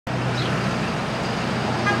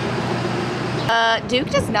Duke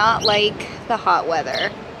does not like the hot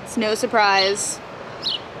weather. It's no surprise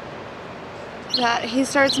that he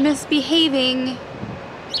starts misbehaving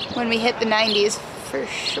when we hit the 90s for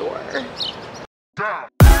sure.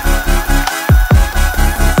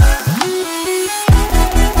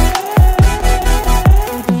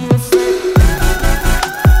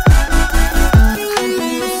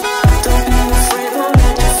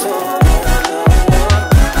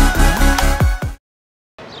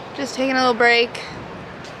 Just taking a little break,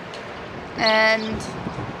 and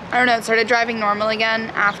I don't know, it started driving normal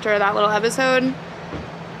again after that little episode,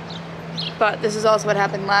 but this is also what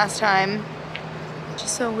happened last time. It's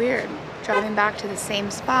just so weird, driving back to the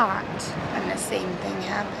same spot and the same thing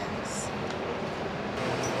happens.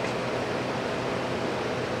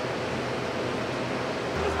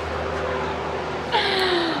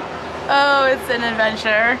 Oh, it's an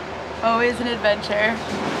adventure. Always an adventure.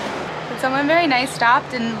 Someone very nice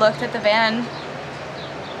stopped and looked at the van,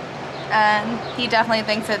 and he definitely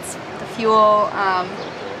thinks it's the fuel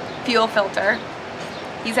filter.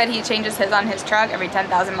 He said he changes his on his truck every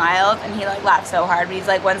 10,000 miles, and he like laughed so hard, but he's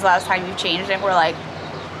like, when's the last time you changed it? We're like,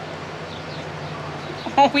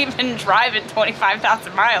 well, we've been driving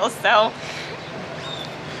 25,000 miles, so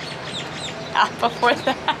not before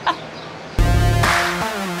that.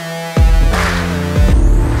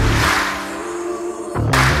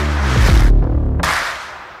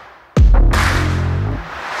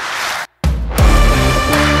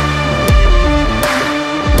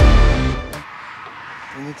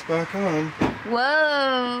 It's back on.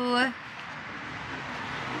 Whoa.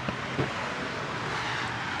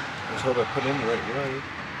 Let's hope I put in the right way.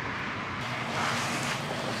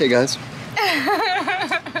 Hey guys.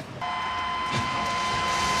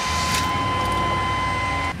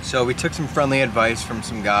 So we took some friendly advice from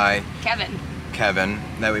some guy, Kevin,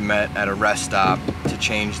 that we met at a rest stop to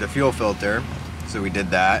change the fuel filter. So we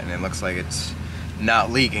did that, and it looks like it's not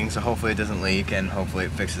leaking, so hopefully it doesn't leak, and hopefully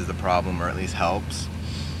it fixes the problem or at least helps.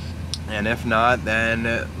 And if not, then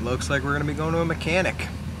it looks like we're gonna be going to a mechanic.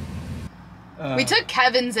 We took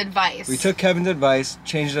Kevin's advice. We took Kevin's advice,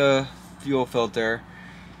 changed the fuel filter,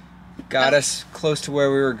 got us close to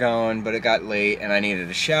where we were going, but it got late and I needed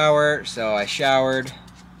a shower, so I showered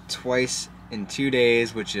twice in 2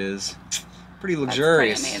 days, which is pretty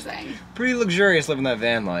luxurious. That's pretty amazing. Pretty luxurious living that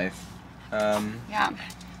van life. Yeah.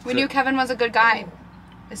 We knew Kevin was a good guy.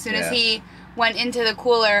 As soon as he went into the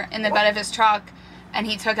cooler in the bed of his truck and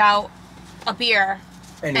he took out a beer.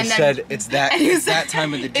 And he said, it's that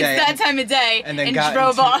time of the day. It's that time of day. And then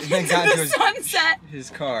drove off into the sunset. His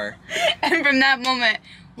car. And from that moment,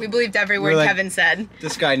 we believed every word like, Kevin said.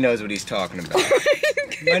 This guy knows what he's talking about.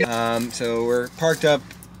 So we're parked up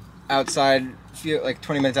outside, like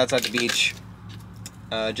 20 minutes outside the beach.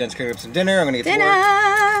 Jen's cooking up some dinner. I'm gonna get to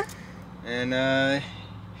work. And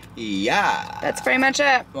yeah. That's pretty much it.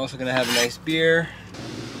 I'm also gonna have a nice beer.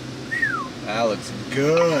 That looks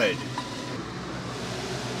good.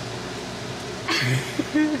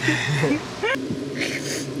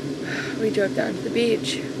 We drove down to the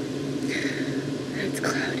beach. It's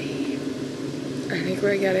cloudy. I think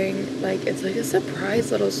we're getting, like, it's like a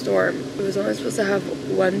surprise little storm. It was only supposed to have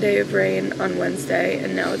 1 day of rain on Wednesday,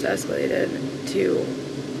 and now it's escalated to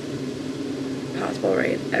possible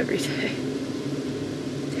rain every day.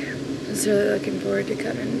 Damn. I'm just really looking forward to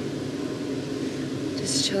coming,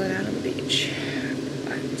 just chilling out on the beach.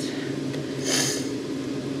 But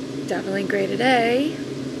definitely gray today.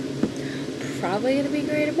 Probably gonna be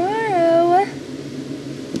gray tomorrow.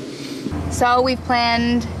 So we've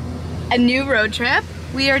planned a new road trip.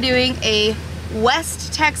 We are doing a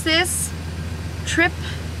West Texas trip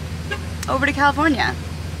over to California.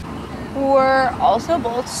 We're also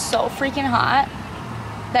both so freaking hot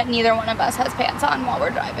that neither one of us has pants on while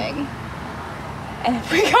we're driving. And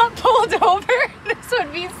if we got pulled over, this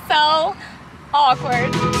would be so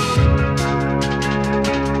awkward.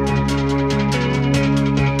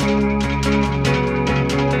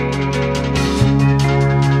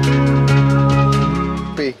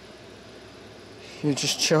 You're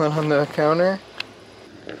just chilling on the counter?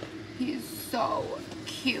 He's so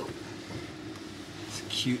cute. His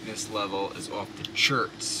cuteness level is off the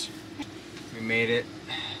charts. We made it,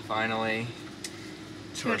 finally,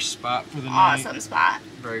 to our spot for the night. Awesome spot.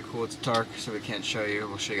 Very cool. It's dark, so we can't show you.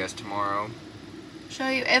 We'll show you guys tomorrow. Show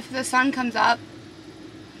you if the sun comes up.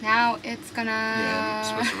 Now it's gonna it's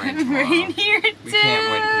supposed to rain tomorrow. rain here too. We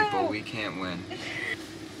can't win, people. We can't win.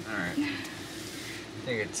 Alright. I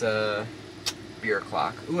think it's beer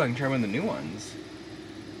o'clock. Ooh, I can try one of the new ones.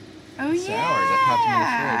 Oh Sours. yeah. I popped them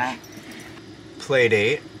in the fridge. Play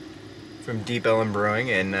date from Deep Ellum Brewing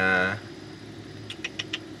in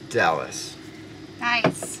Dallas.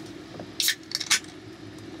 Nice.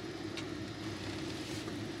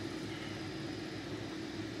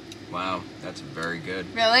 Wow, that's very good.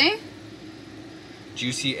 Really?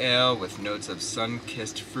 Juicy ale with notes of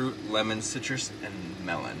sun-kissed fruit, lemon, citrus, and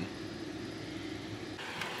melon.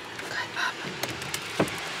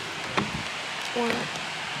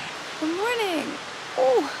 Good morning.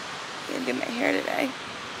 Oh, I'm gonna do my hair today.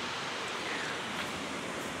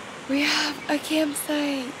 We have a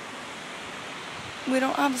campsite. We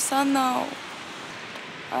don't have sun though.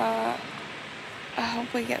 I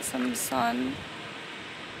hope we get some sun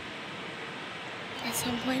at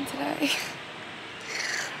some point today.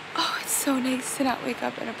 Oh, it's so nice to not wake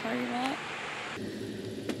up in a parking lot.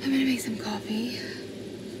 I'm gonna make some coffee.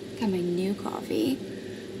 Got my new coffee.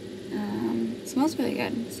 It smells really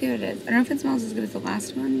good. Let's see what it is. I don't know if it smells as good as the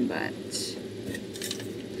last one, but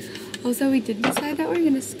also we did decide that we're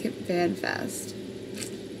gonna skip Van Fest.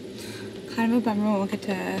 Kind of a bummer, we'll get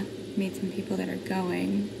to meet some people that are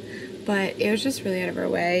going, but it was just really out of our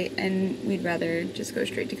way, and we'd rather just go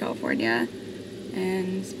straight to California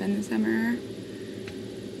and spend the summer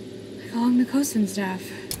like along the coast and stuff.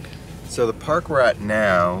 So the park we're at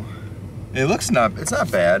now, it's not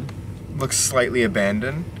bad. It looks slightly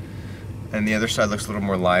abandoned, and the other side looks a little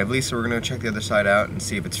more lively, so we're gonna check the other side out and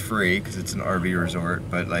see if it's free, because it's an RV resort,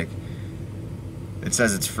 but like, it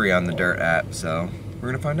says it's free on the Dirt app, so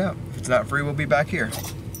we're gonna find out. If it's not free, we'll be back here.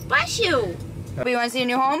 Bless you! But you wanna see a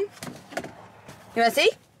new home? You wanna see?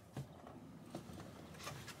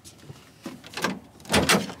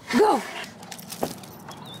 Go!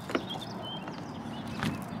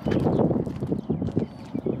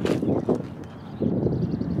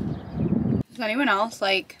 Does anyone else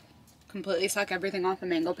like completely suck everything off the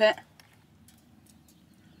mango pit?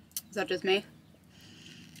 Is that just me?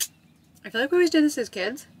 I feel like we always did this as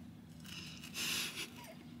kids.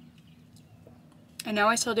 And now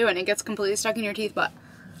I still do it and it gets completely stuck in your teeth, but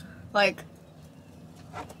like,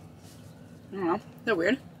 I don't know, is that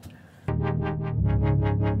weird?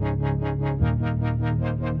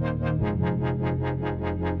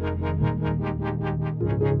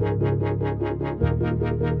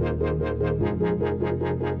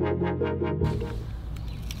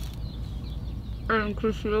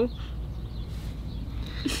 Christina.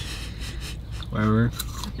 Whatever.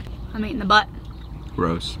 I'm eating the butt.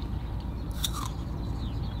 Gross.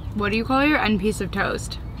 What do you call your end piece of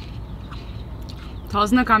toast? Tell us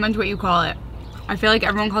in the comments what you call it. I feel like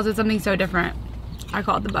everyone calls it something so different. I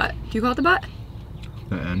call it the butt. Do you call it the butt?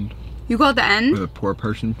 The end. You call it the end? Or the poor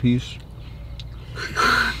person piece.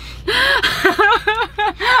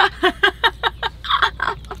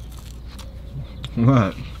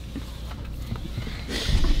 What?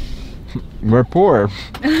 We're poor.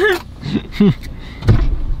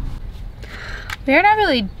 We're not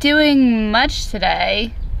really doing much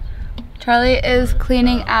today. Charlie is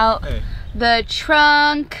cleaning out the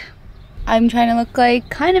trunk. I'm trying to look like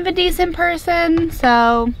kind of a decent person,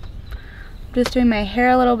 so I'm just doing my hair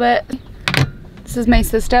a little bit. This is my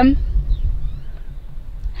system.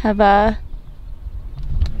 Have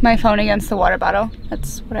my phone against the water bottle.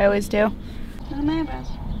 That's what I always do. Look at my eyebrows.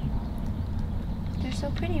 They're so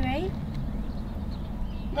pretty, right?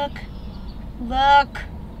 Look. Look.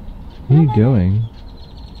 What are you doing?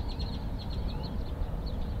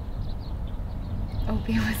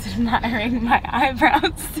 Opie was admiring my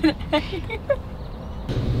eyebrows today.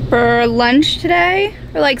 For lunch today,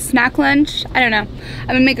 or like snack lunch, I don't know. I'm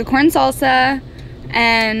gonna make a corn salsa,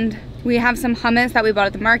 and we have some hummus that we bought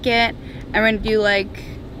at the market, and we're gonna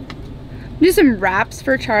do some wraps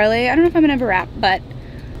for Charlie. I don't know if I'm gonna have a wrap, but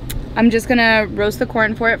I'm just gonna roast the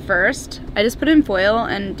corn for it first. I just put it in foil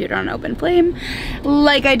and do it on an open flame,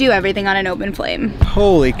 like I do everything on an open flame.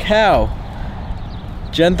 Holy cow.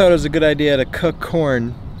 Jen thought it was a good idea to cook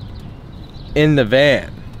corn in the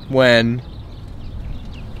van when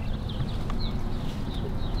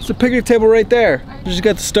it's a picnic table right there. You just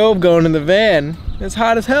got the stove going in the van. It's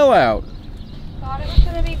hot as hell out. Thought it was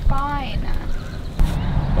gonna be fine.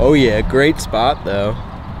 Oh yeah, great spot though.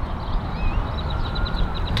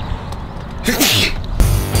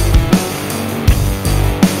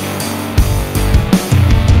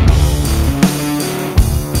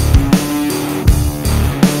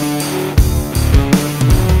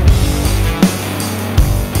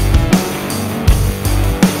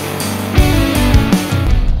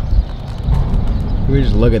 Can we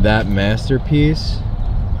just look at that masterpiece?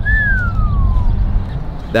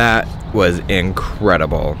 That was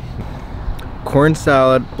incredible. Corn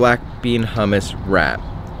salad, black bean hummus wrap.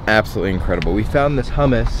 Absolutely incredible. We found this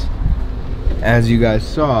hummus, as you guys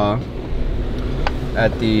saw,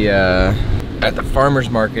 at the at the farmer's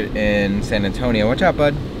market in San Antonio. Watch out,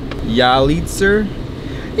 bud. Yalitzer.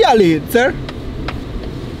 Yalitzer.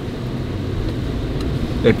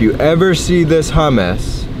 If you ever see this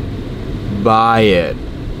hummus, buy it.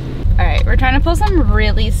 All right, we're trying to pull some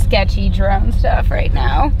really sketchy drone stuff right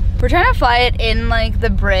now. We're trying to fly it in like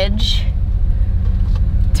the bridge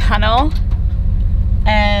tunnel,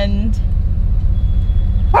 and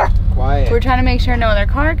Quiet. we're trying to make sure no other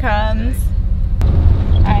car comes.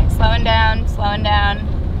 All right, slowing down, slowing down.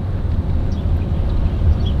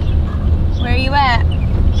 Where are you at?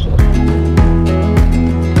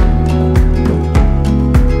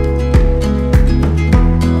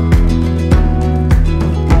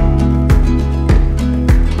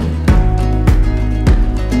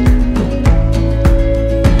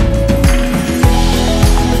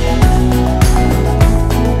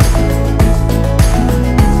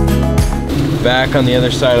 Back on the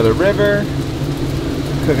other side of the river,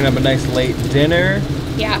 cooking up a nice late dinner.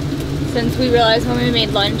 Yeah, since we realized when we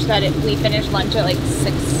made lunch that we finished lunch at like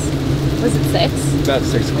 6, was it 6? About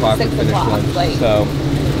 6 o'clock we 6 finished o'clock, lunch. like, so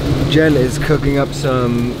Jen is cooking up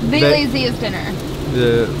some the laziest dinner.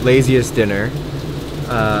 The laziest dinner.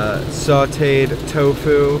 Sauteed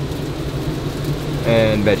tofu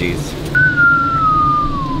and veggies.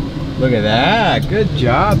 Look at that, good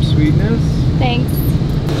job, sweetness. Thanks.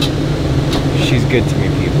 She's good to me,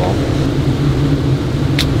 people.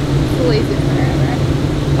 The laziest dinner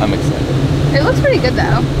ever. I'm excited. It looks pretty good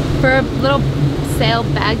though. For a little sale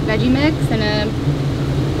bagged veggie mix and a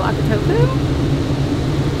block of tofu.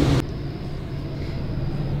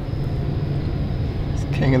 It's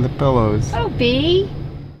king of the pillows. Oh, B.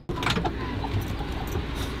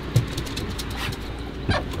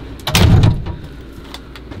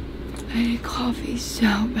 I need coffee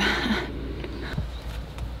so bad.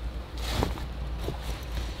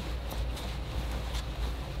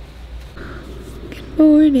 Good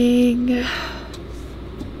morning.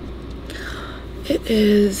 It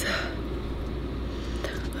is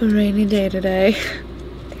a rainy day today.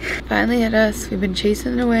 Finally hit us. We've been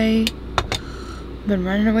chasing it away. Been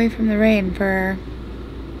running away from the rain for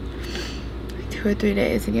like 2 or 3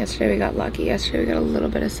 days, and yesterday we got lucky. Yesterday we got a little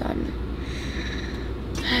bit of sun.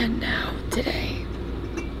 And now today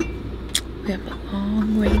we have a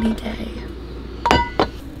long rainy day.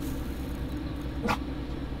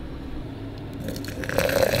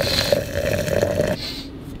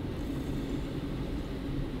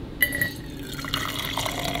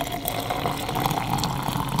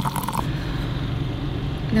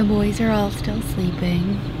 The boys are all still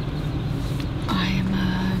sleeping. I am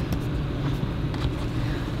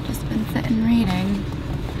just been sitting reading.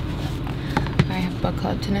 I have book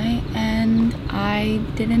club tonight, and I'm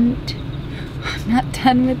not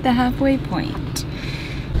done with the halfway point.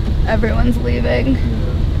 Everyone's leaving.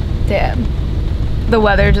 Damn. The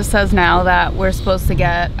weather just says now that we're supposed to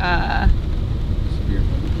get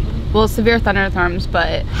severe thunderstorms,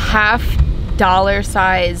 but $half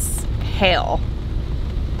size hail.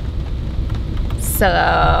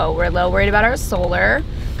 So we're a little worried about our solar.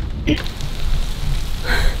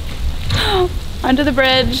 Under the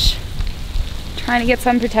bridge, trying to get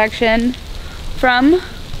some protection from,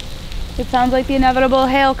 it sounds like, the inevitable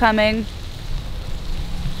hail coming.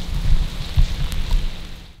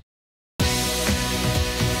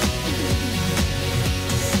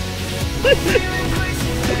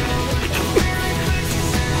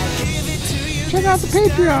 Check out the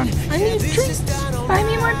Patreon. I need treats. Buy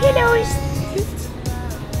me more kiddos.